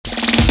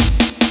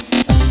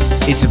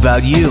It's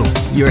about you,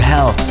 your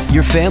health,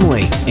 your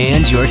family,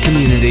 and your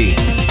community.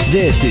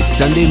 This is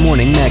Sunday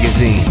Morning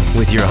Magazine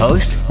with your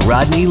host,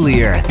 Rodney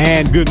Lear.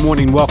 And good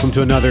morning. Welcome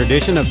to another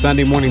edition of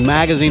Sunday Morning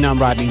Magazine. I'm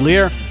Rodney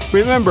Lear.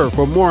 Remember,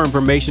 for more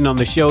information on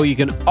the show, you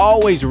can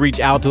always reach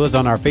out to us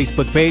on our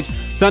Facebook page,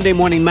 Sunday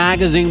Morning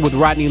Magazine with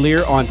Rodney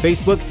Lear on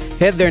Facebook.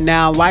 Head there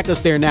now, like us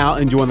there now,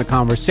 and join the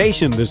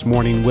conversation this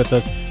morning with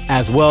us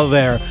as well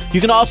there. You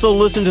can also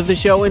listen to the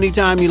show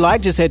anytime you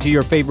like. Just head to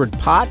your favorite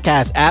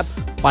podcast app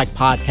like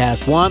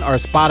Podcast One or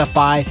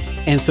Spotify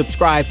and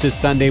subscribe to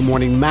Sunday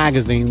Morning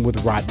Magazine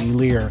with Rodney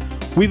Lear.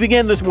 We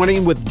begin this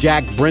morning with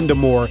Jack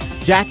Brendamour.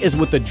 Jack is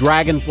with the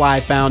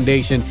Dragonfly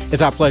Foundation.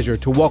 It's our pleasure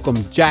to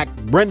welcome Jack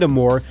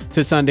Brendamour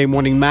to Sunday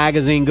Morning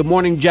Magazine. Good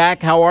morning,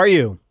 Jack. How are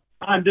you?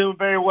 I'm doing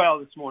very well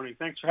this morning.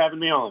 Thanks for having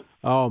me on.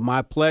 Oh,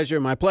 my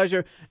pleasure. My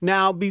pleasure.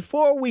 Now,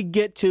 before we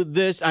get to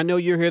this, I know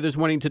you're here this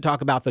morning to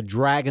talk about the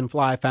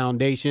Dragonfly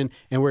Foundation,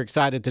 and we're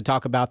excited to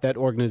talk about that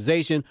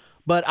organization.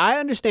 But I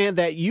understand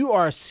that you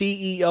are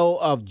CEO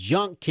of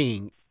Junk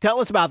King. Tell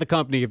us about the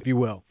company, if you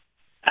will.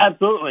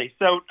 Absolutely.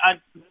 So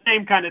the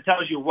name kind of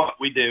tells you what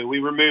we do. We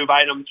remove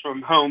items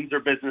from homes or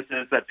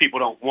businesses that people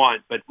don't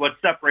want. But what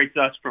separates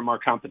us from our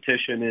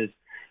competition is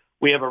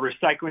we have a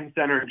recycling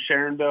center in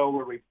Sharonville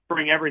where we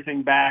bring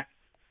everything back,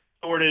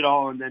 sort it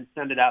all, and then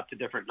send it out to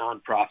different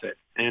nonprofits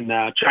and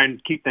try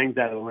and keep things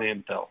out of the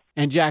landfill.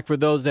 And Jack, for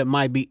those that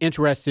might be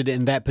interested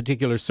in that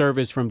particular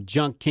service from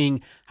Junk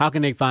King, how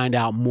can they find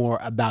out more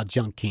about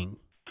Junk King?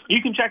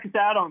 You can check us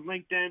out on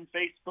LinkedIn,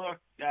 Facebook,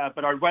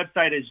 but our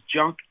website is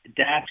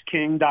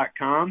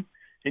junk-king.com.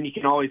 And you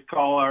can always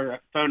call our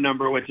phone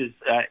number, which is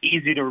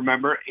easy to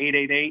remember,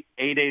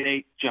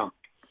 888-888-JUNK.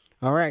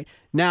 All right.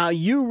 Now,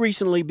 you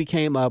recently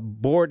became a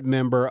board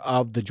member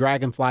of the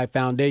Dragonfly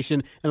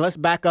Foundation. And let's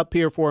back up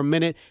here for a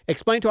minute.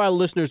 Explain to our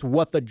listeners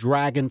what the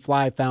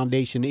Dragonfly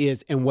Foundation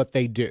is and what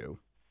they do.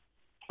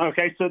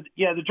 Okay. So,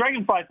 the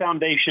Dragonfly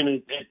Foundation,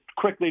 it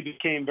quickly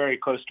became very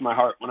close to my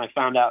heart when I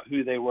found out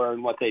who they were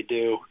and what they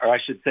do, or I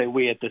should say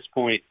we at this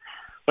point.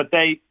 But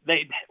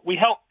we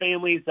help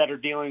families that are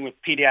dealing with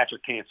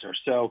pediatric cancer.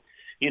 So,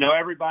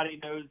 everybody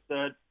knows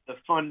the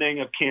funding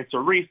of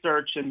cancer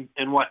research and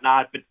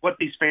whatnot, but what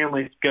these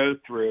families go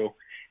through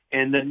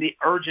and the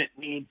urgent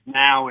needs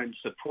now and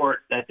support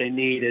that they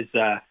need is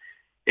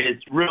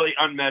really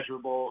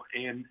unmeasurable,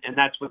 and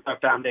that's what our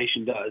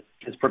foundation does,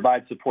 is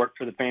provide support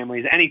for the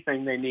families,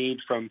 anything they need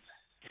from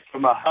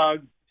a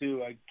hug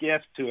to a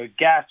gift to a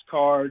gas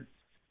card.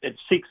 It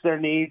seeks their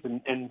needs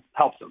and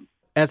helps them.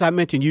 As I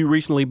mentioned, you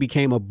recently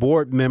became a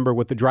board member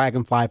with the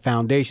Dragonfly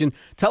Foundation.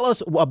 Tell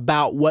us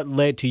about what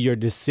led to your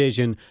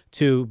decision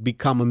to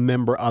become a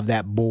member of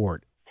that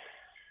board.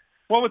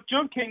 Well, with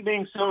Junk King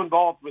being so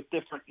involved with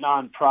different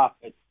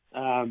nonprofits,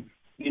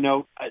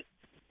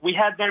 we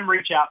had them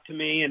reach out to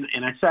me,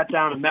 and I sat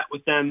down and met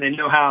with them. They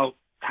know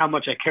how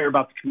much I care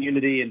about the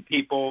community and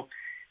people.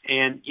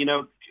 And,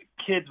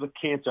 kids with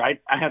cancer, I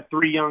have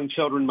 3 young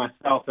children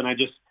myself, and I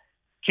just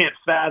can't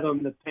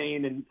fathom the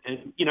pain and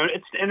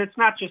it's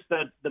not just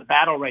the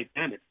battle right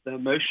then, it's the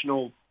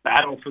emotional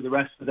battle for the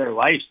rest of their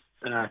lives.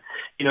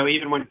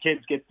 Even when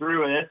kids get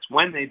through it, it's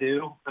when they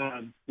do,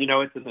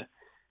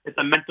 it's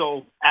a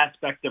mental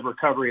aspect of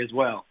recovery as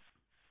well.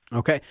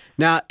 Okay.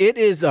 Now, it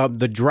is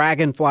the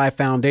Dragonfly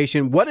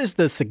Foundation. What is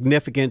the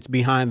significance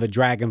behind the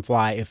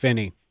Dragonfly, if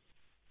any?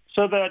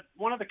 So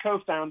one of the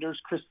co-founders,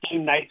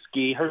 Christine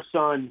Knightsky, her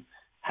son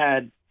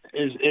had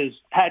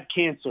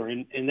cancer,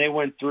 and they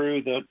went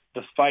through the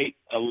fight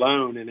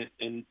alone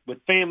and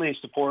with family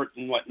support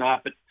and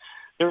whatnot, but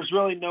there's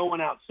really no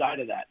one outside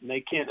of that, and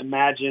they can't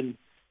imagine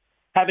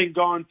having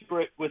gone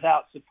through it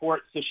without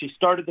support. So she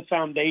started the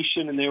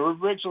foundation, and they were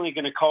originally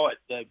going to call it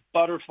the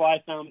Butterfly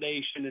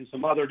Foundation and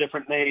some other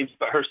different names,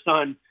 but her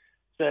son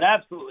said,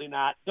 absolutely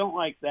not, don't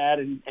like that,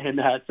 and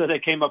so they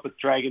came up with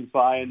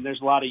Dragonfly, and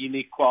there's a lot of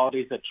unique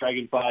qualities that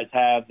Dragonflies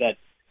have that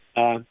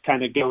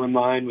kind of go in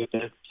line with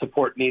the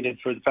support needed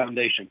for the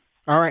foundation.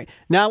 All right.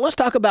 Now, let's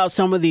talk about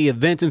some of the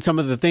events and some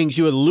of the things.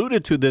 You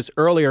alluded to this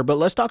earlier, but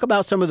let's talk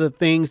about some of the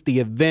things, the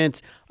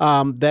events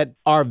that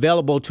are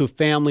available to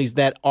families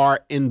that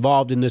are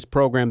involved in this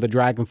program, the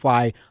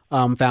Dragonfly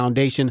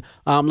Foundation.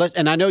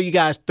 And I know you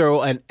guys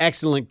throw an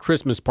excellent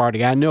Christmas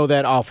party. I know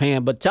that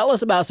offhand, but tell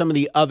us about some of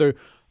the other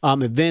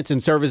events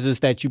and services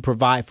that you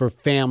provide for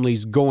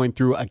families going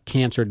through a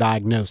cancer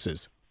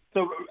diagnosis.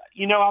 So,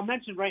 I'll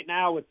mention right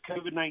now with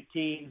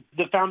COVID-19,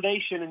 the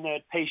foundation and the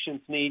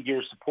patients need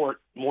your support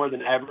more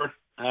than ever.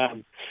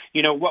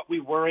 What we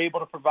were able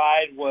to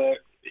provide were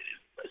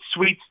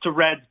suites to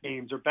Reds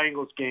games or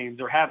Bengals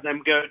games, or have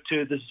them go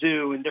to the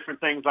zoo and different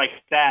things like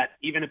that,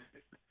 even if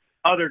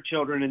other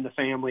children in the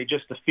family,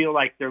 just to feel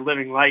like they're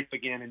living life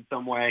again in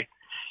some way.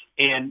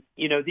 And,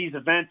 these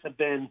events have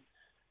been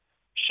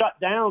shut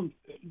down.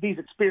 These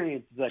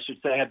experiences, I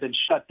should say, have been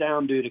shut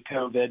down due to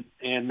COVID.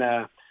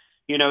 And,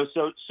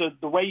 so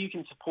the way you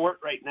can support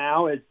right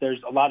now is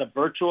there's a lot of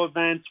virtual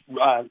events,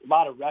 a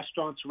lot of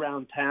restaurants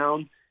around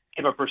town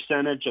give a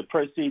percentage of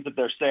proceeds of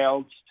their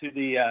sales to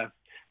the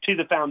to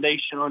the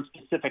foundation on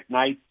specific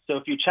nights. So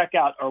if you check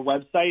out our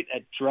website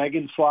at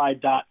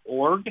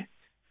dragonfly.org,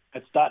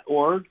 that's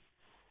 .org,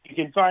 you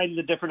can find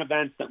the different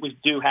events that we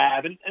do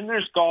have. And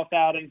there's golf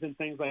outings and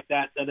things like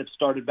that have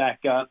started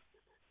back up.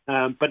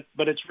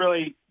 But it's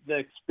really the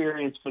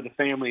experience for the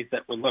families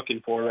that we're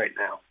looking for right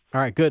now. All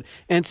right, good.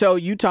 And so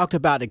you talked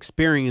about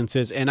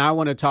experiences, and I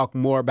want to talk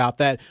more about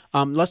that.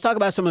 Let's talk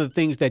about some of the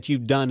things that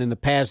you've done in the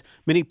past.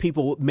 Many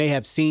people may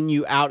have seen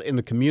you out in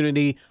the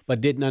community but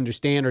didn't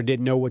understand or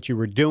didn't know what you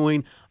were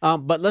doing.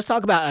 But let's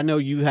talk about, I know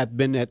you have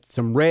been at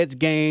some Reds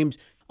games.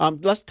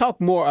 Let's talk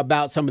more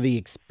about some of the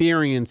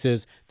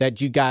experiences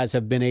that you guys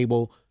have been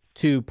able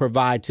to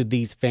provide to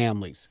these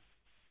families.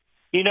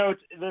 You know,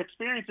 the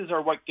experiences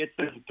are what gets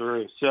them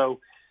through. So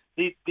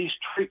these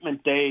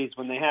treatment days,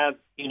 when they have,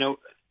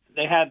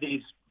 they have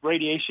these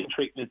radiation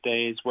treatment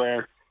days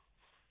where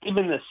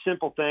even the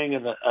simple thing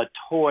of a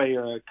toy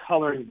or a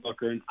coloring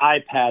book or an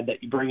iPad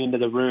that you bring into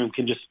the room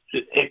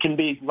it can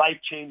be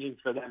life-changing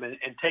for them and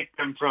take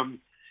them from,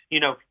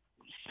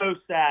 so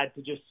sad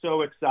to just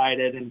so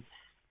excited. And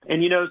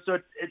so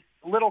it's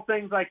little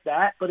things like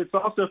that, but it's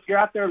also, if you're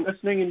out there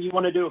listening and you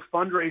want to do a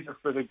fundraiser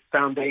for the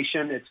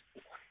foundation,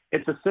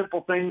 it's a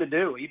simple thing to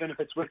do, even if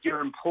it's with your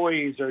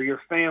employees or your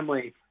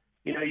family.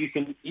 You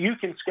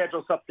can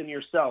schedule something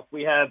yourself.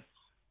 We have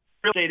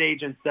real estate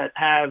agents that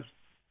have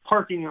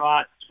parking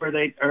lots where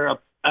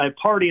a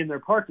party in their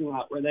parking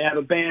lot where they have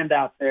a band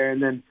out there,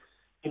 and then,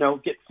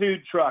 get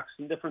food trucks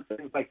and different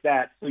things like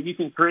that. So you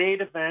can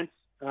create events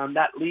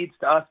that leads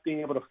to us being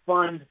able to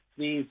fund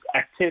these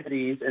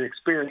activities and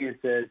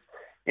experiences.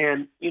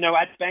 And,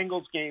 at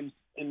Bengals games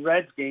and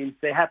Reds games,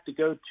 they have to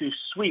go to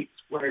suites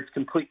where it's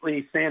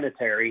completely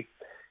sanitary.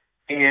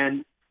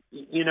 And,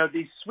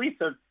 these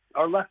suites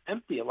are left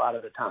empty a lot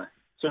of the time.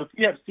 So if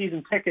you have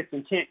season tickets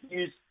and can't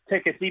use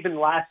tickets even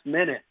last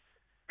minute,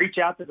 reach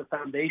out to the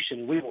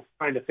foundation. We will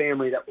find a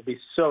family that will be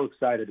so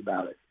excited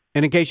about it.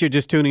 And in case you're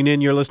just tuning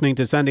in, you're listening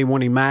to Sunday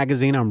Morning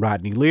Magazine. I'm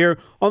Rodney Lear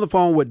on the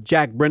phone with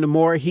Jack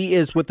Brendamour. He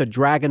is with the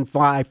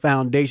Dragonfly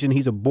Foundation.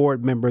 He's a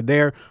board member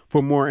there.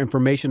 For more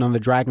information on the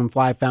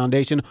Dragonfly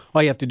Foundation,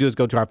 all you have to do is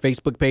go to our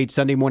Facebook page,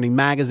 Sunday Morning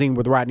Magazine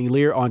with Rodney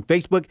Lear on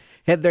Facebook.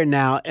 Head there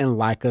now and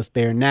like us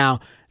there now.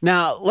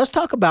 Now, let's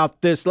talk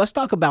about this. Let's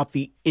talk about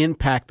the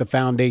impact the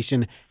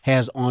foundation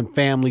has on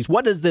families.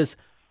 What does this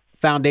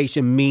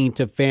foundation mean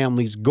to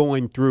families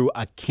going through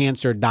a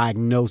cancer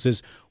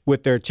diagnosis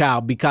with their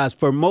child? Because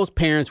for most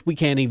parents, we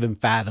can't even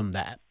fathom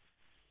that.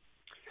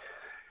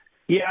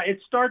 Yeah, it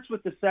starts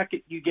with the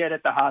second you get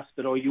at the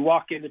hospital. You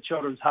walk into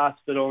Children's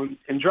Hospital,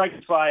 and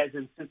Dragonfly is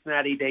in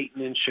Cincinnati,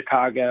 Dayton, and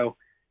Chicago.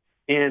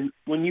 And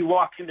when you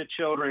walk into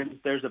Children's,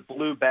 there's a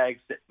blue bag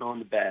sitting on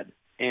the bed.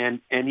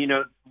 And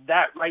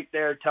that right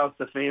there tells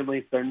the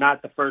families they're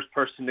not the first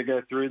person to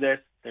go through this.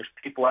 There's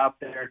people out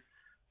there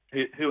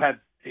who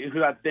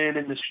have been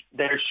in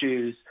their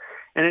shoes.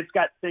 And it's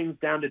got things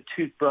down to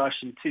toothbrush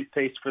and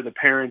toothpaste for the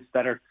parents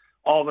that are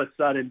all of a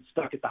sudden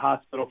stuck at the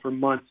hospital for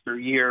months or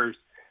years.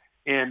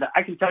 And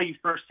I can tell you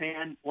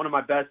firsthand, one of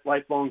my best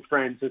lifelong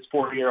friends, his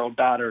 4-year-old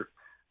daughter,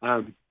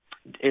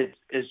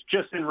 is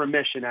just in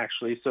remission,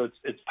 actually. So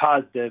it's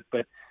positive.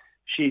 But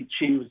she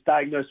was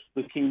diagnosed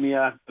with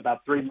leukemia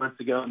about 3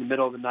 months ago in the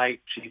middle of the night.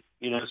 She,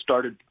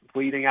 started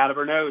bleeding out of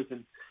her nose,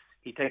 and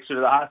he takes her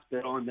to the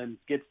hospital and then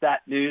gets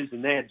that news.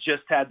 And they had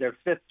just had their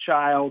 5th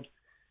child.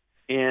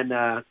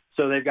 And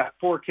so they've got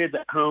 4 kids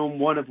at home,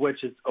 one of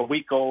which is a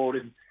week old,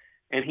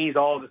 and he's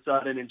all of a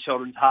sudden in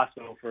Children's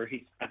Hospital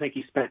I think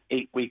he spent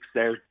 8 weeks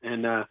there.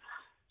 And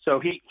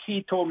so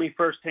he told me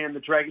firsthand the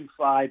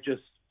Dragonfly,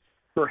 just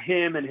for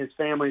him and his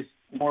family's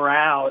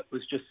morale, it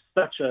was just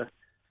such a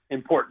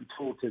important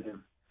tool to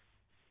them.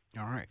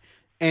 All right.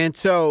 And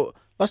so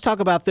let's talk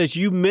about this.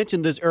 You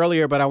mentioned this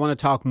earlier, but I want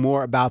to talk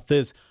more about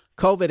this.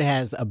 COVID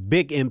has a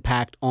big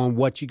impact on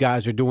what you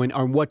guys are doing,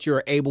 on what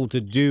you're able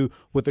to do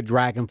with the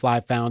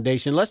Dragonfly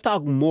Foundation. Let's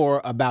talk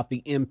more about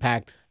the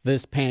impact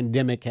this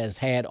pandemic has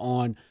had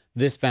on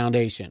this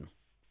foundation.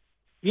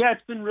 Yeah,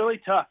 it's been really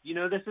tough.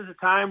 This is a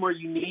time where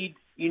you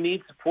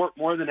need support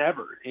more than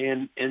ever,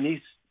 and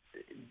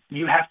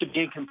you have to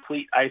be in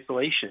complete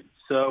isolation.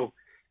 So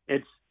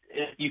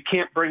you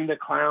can't bring the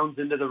clowns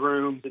into the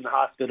rooms in the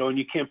hospital, and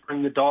you can't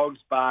bring the dogs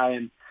by,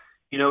 and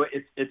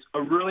it's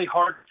a really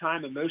hard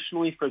time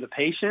emotionally for the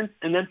patients.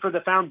 And then for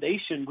the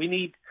foundation, we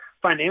need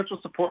financial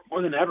support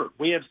more than ever.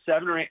 We have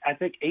 7 or 8, I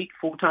think 8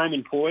 full-time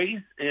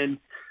employees, and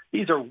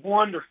these are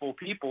wonderful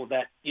people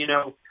that,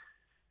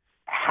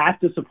 have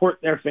to support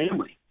their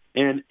family.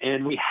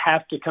 And we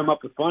have to come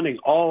up with funding.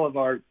 All of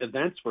our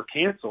events were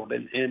canceled,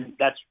 and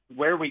that's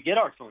where we get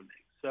our funding.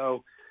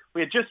 So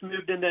we had just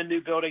moved into a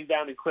new building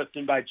down in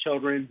Clifton by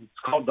Children's. It's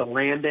called The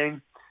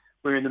Landing.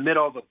 We're in the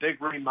middle of a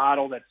big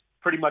remodel that's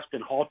pretty much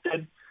been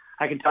halted.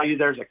 I can tell you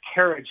there's a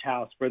carriage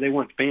house where they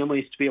want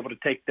families to be able to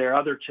take their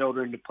other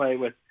children to play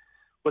with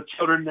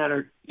children that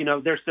are,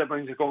 their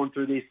siblings are going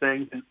through these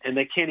things, and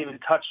they can't even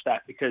touch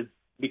that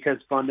because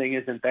funding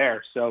isn't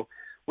there. So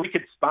we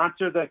could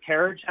sponsor the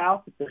carriage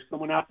house if there's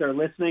someone out there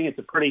listening. It's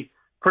a pretty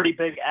pretty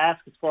big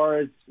ask as far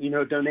as,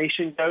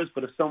 donation goes.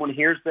 But if someone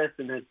hears this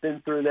and has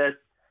been through this,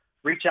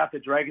 reach out to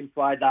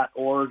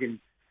dragonfly.org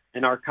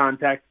and our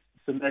contact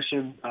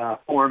submission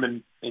form,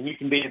 and you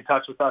can be in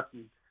touch with us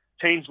and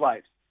change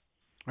lives.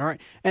 All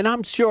right. And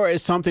I'm sure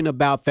it's something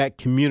about that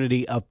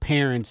community of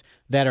parents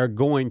that are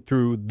going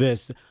through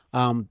this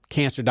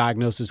cancer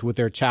diagnosis with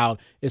their child.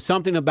 It's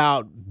something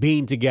about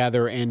being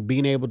together and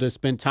being able to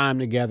spend time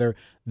together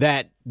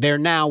that they're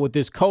now with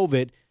this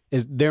COVID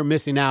they're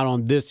missing out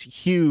on this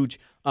huge,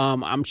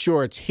 I'm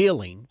sure it's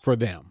healing for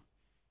them.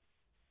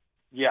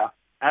 Yeah,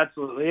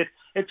 absolutely.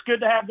 It's good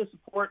to have the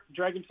support.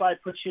 Dragonfly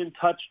puts you in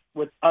touch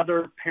with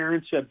other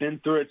parents who have been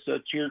through it. So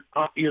you're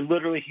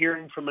literally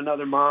hearing from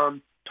another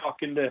mom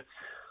talking to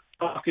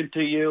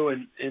you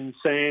and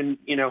saying,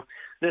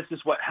 this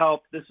is what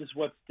helped, this is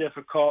what's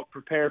difficult,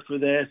 prepare for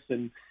this,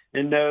 and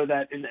know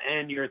that in the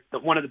end you're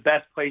one of the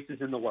best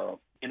places in the world.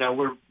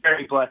 We're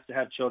very blessed to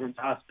have Children's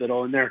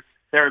Hospital, and they're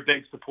a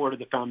big support of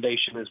the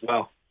foundation as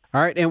well.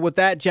 All right, and with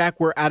that,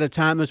 Jack, we're out of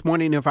time this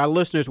morning. If our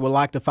listeners would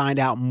like to find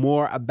out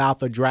more about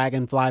the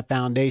Dragonfly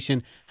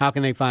Foundation, how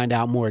can they find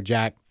out more,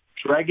 Jack?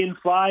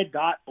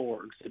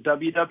 Dragonfly.org. So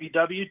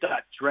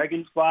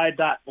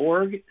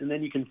www.dragonfly.org, and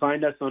then you can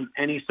find us on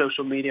any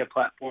social media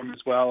platform as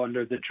well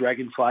under the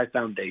Dragonfly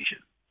Foundation.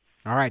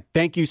 All right,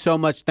 thank you so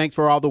much. Thanks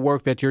for all the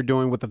work that you're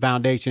doing with the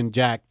foundation,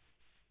 Jack.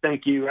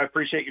 Thank you. I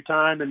appreciate your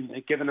time and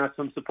giving us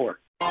some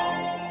support.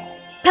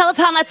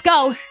 Peloton, let's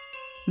go!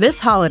 This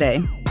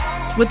holiday,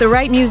 with the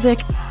right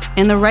music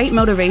and the right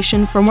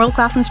motivation from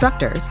world-class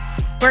instructors,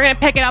 we're going to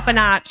pick it up a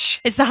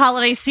notch. It's the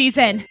holiday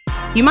season.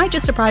 You might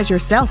just surprise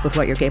yourself with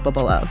what you're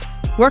capable of.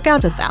 Work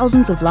out to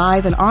thousands of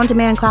live and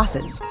on-demand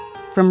classes,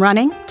 from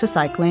running to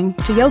cycling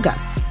to yoga.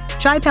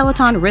 Try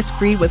Peloton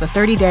risk-free with a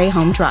 30-day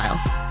home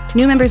trial.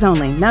 New members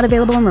only, not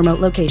available in remote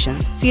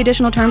locations. See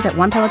additional terms at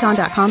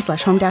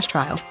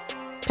onepeloton.com/home-trial.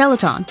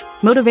 Peloton,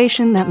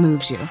 motivation that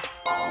moves you.